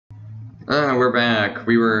We're back.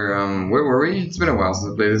 We were, where were we? It's been a while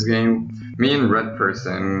since I played this game. Me and Red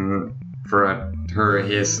Person, for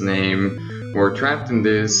his name, were trapped in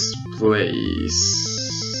this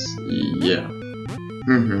place. Yeah.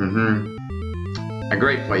 A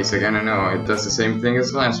great place again, I know. It does the same thing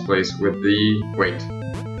as last place with the... Wait.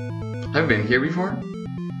 I've been here before?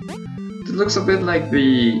 It looks a bit like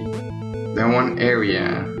that one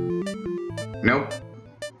area. Nope.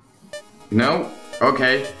 No?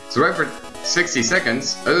 Okay. Survive for 60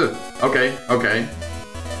 seconds? Ugh. Okay, okay.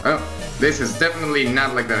 Oh, this is definitely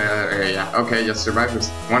not like the other area. Okay, just survive for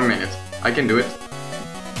 1 minute. I can do it.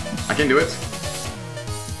 I can do it.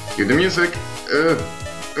 Cue the music.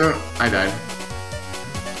 I died.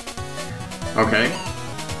 Okay.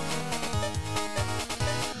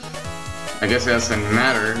 I guess it doesn't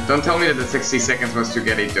matter. Don't tell me that the 60 seconds was to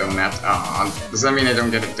get a donut. Aw, does that mean I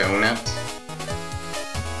don't get a donut?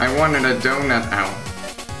 I wanted a donut. Ow.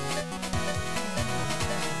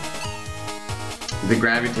 The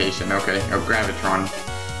gravitation, okay. Oh, gravitron.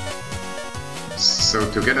 So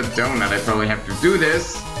to get a donut, I probably have to do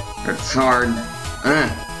this. It's hard.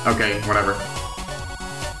 Okay, whatever.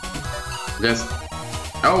 Just...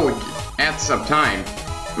 Oh, it adds up time.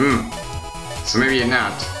 So maybe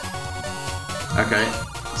not. Okay,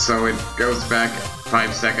 so it goes back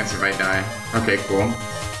 5 seconds if I die. Okay, cool.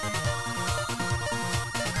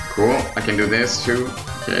 Cool, I can do this too.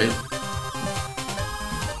 Okay.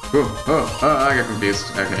 Oh, I got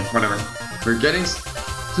confused. Okay, whatever. We're getting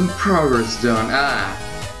some progress done.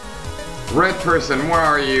 Red Person, where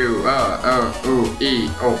are you?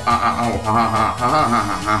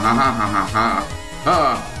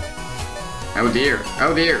 Oh dear,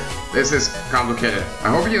 oh dear. This is complicated. I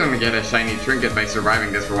hope you don't get a shiny trinket by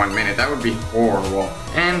surviving this for 1 minute. That would be horrible.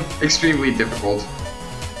 And extremely difficult.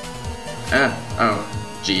 Oh,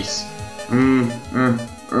 jeez.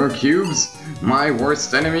 Cubes? My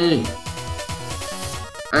worst enemy?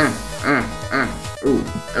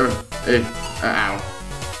 Ow.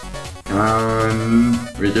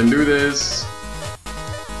 We can do this.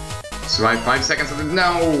 Survive 5 seconds of it.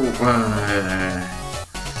 No!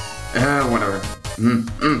 Whatever.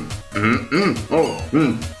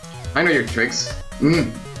 I know your tricks.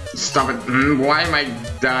 Stop it. Why am I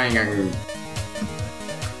dying?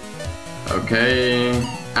 Okay.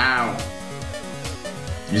 Ow.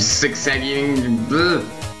 You zigzag eating.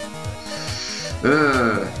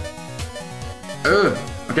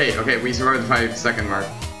 Okay, we survived the 5 second mark.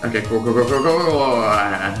 Okay, cool.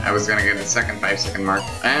 I was gonna get the second 5 second mark.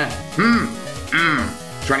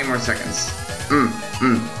 20 more seconds.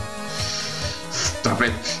 Stop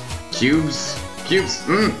it. Cubes.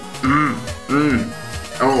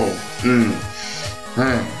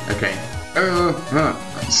 Okay.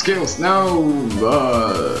 Skills, no!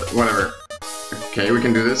 Whatever. Okay, we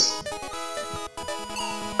can do this.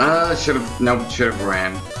 Should've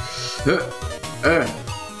ran.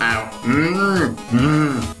 Ow.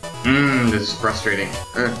 This is frustrating.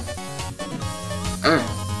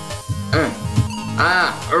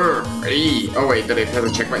 Oh wait, did I press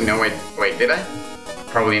a checkpoint? No, wait, did I?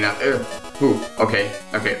 Probably not. Okay,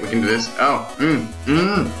 we can do this.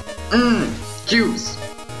 Cubes!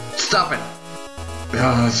 Stop it!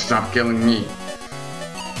 Stop killing me.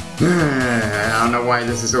 I don't know why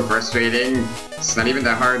this is so frustrating. It's not even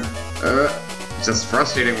that hard. It's just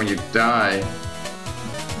frustrating when you die.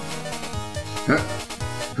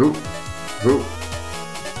 Who?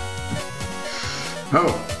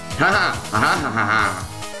 Oh! Ha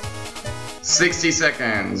 60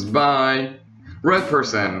 seconds. Bye. Red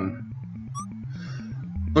Person.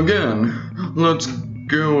 Again. Let's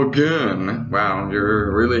go again. Wow,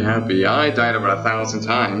 you're really happy. I died about 1,000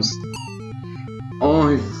 times.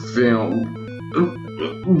 I feel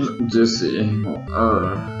dizzy.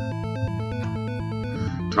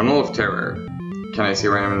 Tunnel of Terror. Can I see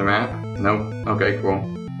where I am in the map? Nope. Okay, cool.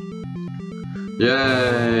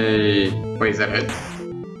 Yay! Wait, is that it?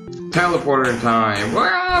 Teleporter time!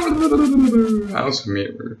 House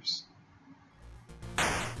mirrors.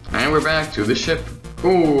 And we're back to the ship.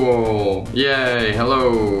 Cool! Yay!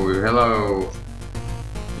 Hello!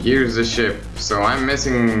 Here's the ship. So I'm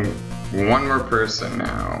missing one more person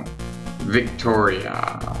now.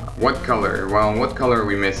 Victoria. What color? Well, what color are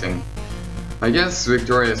we missing? I guess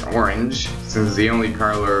Victoria's orange, since it's the only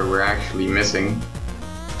color we're actually missing.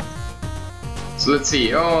 So let's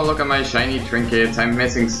see. Oh, look at my shiny trinkets. I'm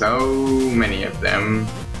missing so many of them.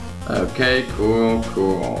 Okay, cool.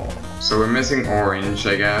 So we're missing orange,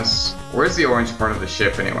 I guess. Where's the orange part of the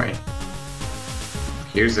ship anyway?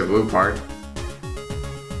 Here's the blue part.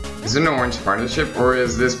 Is it an orange part of the ship, or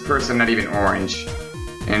is this person not even orange?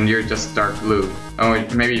 And you're just dark blue. Oh,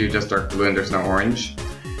 maybe you're just dark blue and there's no orange.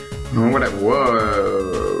 Oh, what a...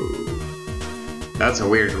 Whoa. That's a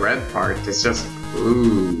weird red part. It's just...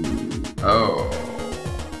 Ooh. Oh.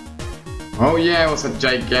 Oh yeah, it was a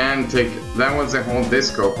gigantic... That was the whole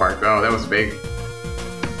disco part. Oh, that was big.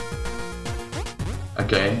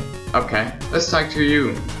 Okay. Okay. Let's talk to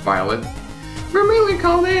you, Violet. Vermilion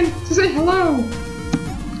called in to say hello.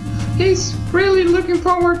 He's really looking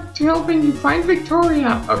forward to helping you find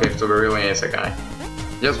Victoria. Okay, so Vermilion is a guy.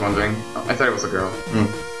 Just wondering. Oh, I thought it was a girl.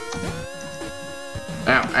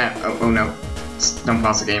 Oh no. Don't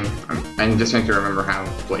pause the game. I'm just trying to remember how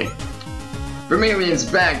to play. Vermilion's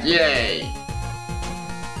back, yay!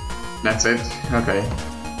 That's it? Okay.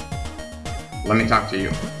 Let me talk to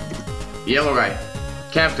you. Yellow guy.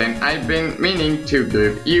 Captain, I've been meaning to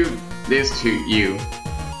give this to you.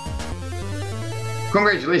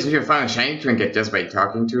 Congratulations, you found a shiny trinket just by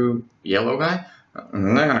talking to Yellow guy?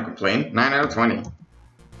 I'm not gonna complain. 9 out of 20.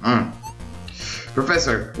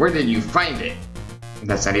 Professor, where did you find it?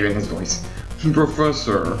 That's not even his voice.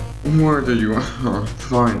 Professor, where did you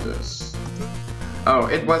find this? Oh,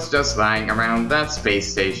 it was just lying around that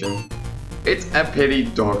space station. It's a pity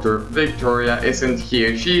Dr. Victoria isn't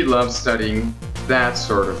here. She loves studying that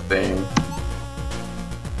sort of thing.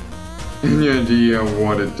 Any idea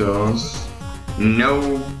what it does?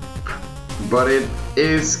 No, but it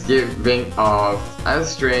is giving off a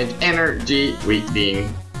strange energy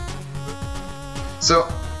reading. So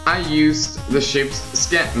I used the ship's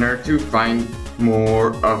scanner to find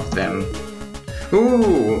more of them.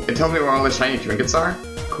 Ooh, it tells me where all the shiny trinkets are?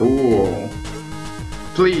 Cool.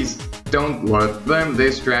 Please don't let them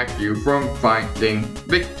distract you from finding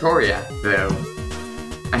Victoria, though.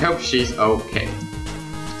 I hope she's okay.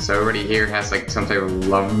 So everybody here has like some type of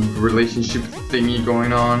love relationship thingy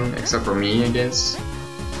going on, except for me, I guess.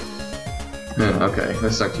 Yeah, okay,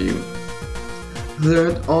 let's talk to you.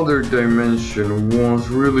 That other dimension was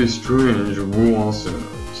really strange, wasn't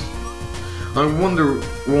it? I wonder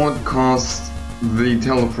what caused the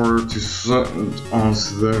teleporter to send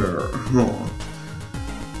us there. Huh.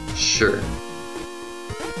 Sure.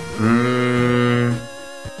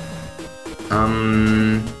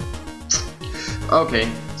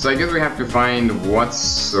 Okay, so I guess we have to find what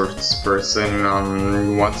sorts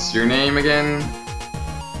person, what's your name again?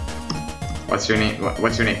 What's your name?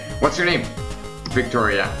 What's your name? What's your name?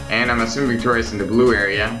 Victoria. And I'm assuming Victoria's in the blue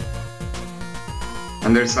area.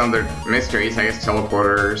 And there's some other mysteries, I guess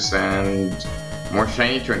teleporters and more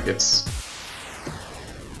shiny trinkets.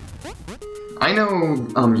 I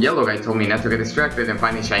know Yellow Guy told me not to get distracted and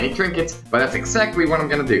finding shiny trinkets, but that's exactly what I'm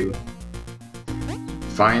gonna do.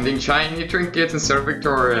 Finding shiny trinkets instead of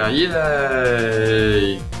Victoria,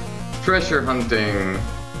 yay! Treasure hunting.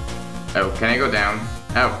 Oh, can I go down?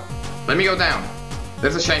 Oh, let me go down.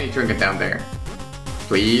 There's a shiny trinket down there.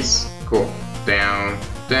 Please. Cool. Down,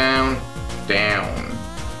 down, down.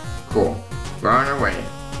 Cool. We're on our way.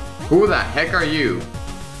 Who the heck are you?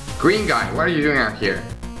 Green guy, what are you doing out here?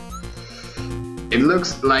 It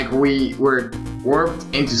looks like we were warped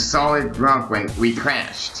into solid rock when we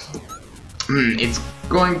crashed. It's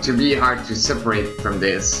going to be hard to separate from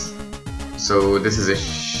this. So this is a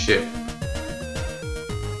ship.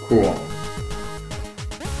 Cool.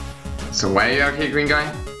 So why are you out here, green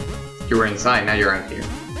guy? You were inside, now you're out here.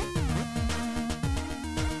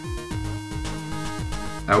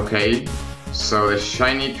 Okay, so the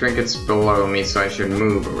shiny trinket's below me, so I should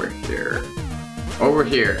move over here. Over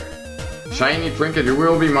here. Shiny trinket, you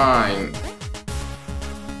will be mine.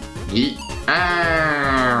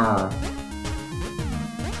 Ow!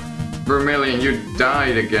 Vermilion, you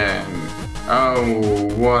died again. Oh,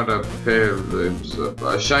 what a privilege.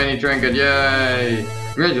 A shiny trinket, yay!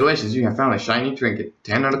 Congratulations, you have found a shiny trinket.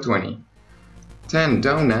 10 out of 20. 10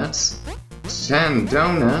 donuts? 10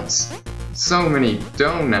 donuts? So many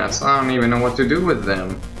donuts, I don't even know what to do with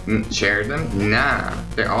them. Share them? Nah,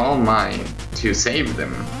 they're all mine. To save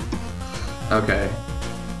them. Okay.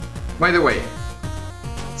 By the way,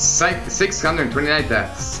 629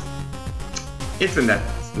 deaths. Isn't that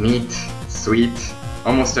neat? Sweet?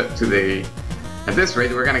 Almost up to the... At this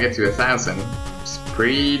rate, we're gonna get to 1,000.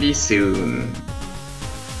 Pretty soon.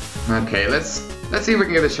 Okay, let's see if we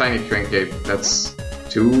can get a shiny trinket. That's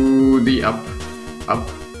to the up,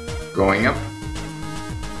 going up.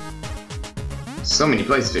 So many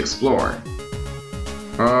places to explore.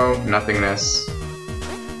 Oh, nothingness.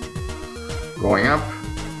 Going up,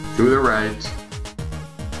 to the right.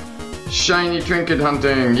 Shiny trinket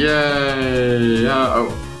hunting, yay!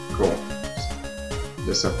 Oh, cool.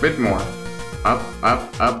 Just a bit more. Up,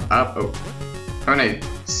 oh. Haven't I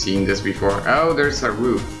seen this before? Oh, there's a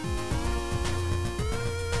roof.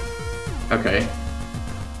 Okay,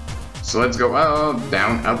 So let's go up,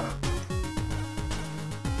 down, up.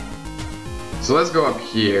 So let's go up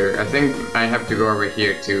here. I think I have to go over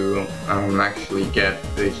here to actually get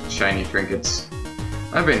the shiny trinkets.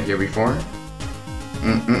 I've been here before.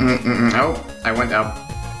 Oh, I went up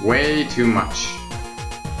way too much.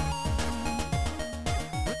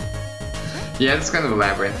 Yeah, it's kind of a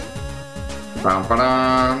labyrinth.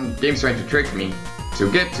 Game's trying to trick me.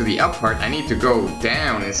 To get to the up part, I need to go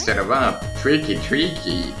down instead of up. Tricky,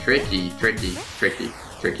 tricky, tricky, tricky, tricky,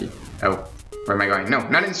 tricky. Oh, where am I going? No,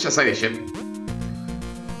 not inside the ship.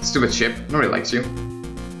 Stupid ship, nobody likes you.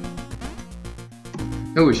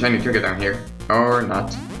 Ooh, shiny trinket down here. Or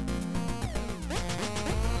not.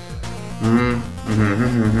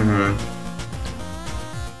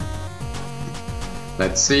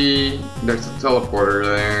 Let's see. There's a teleporter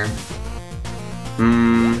there.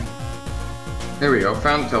 There we go,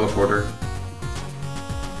 found the teleporter.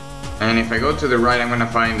 And if I go to the right, I'm gonna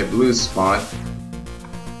find the blue spot.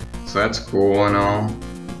 So that's cool and all.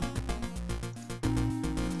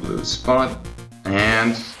 Blue spot.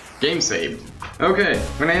 And game saved. Okay,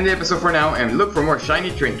 I'm gonna end the episode for now and look for more shiny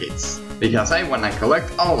trinkets. Because I wanna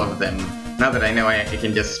collect all of them. Now that I know I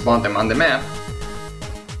can just spawn them on the map.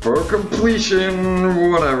 For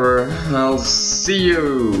completion, whatever. I'll see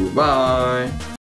you. Bye.